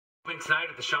tonight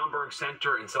at the Schomburg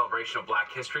Center in celebration of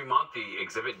Black History Month. The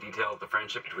exhibit details the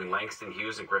friendship between Langston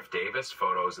Hughes and Griff Davis.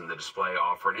 Photos in the display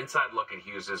offer an inside look at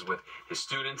Hughes's with his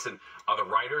students and other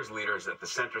writers. Leaders at the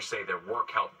center say their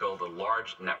work helped build a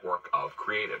large network of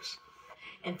creatives.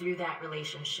 And through that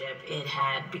relationship, it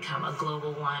had become a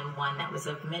global one that was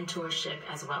of mentorship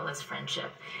as well as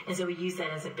friendship. And so we use that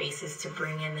as a basis to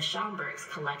bring in the Schomburg's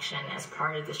collection as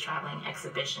part of this traveling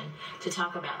exhibition to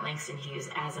talk about Langston Hughes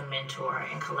as a mentor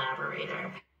and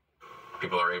collaborator.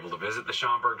 People are able to visit the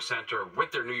Schomburg Center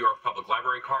with their New York Public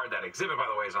Library card. That exhibit, by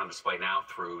the way, is on display now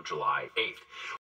through July 8th.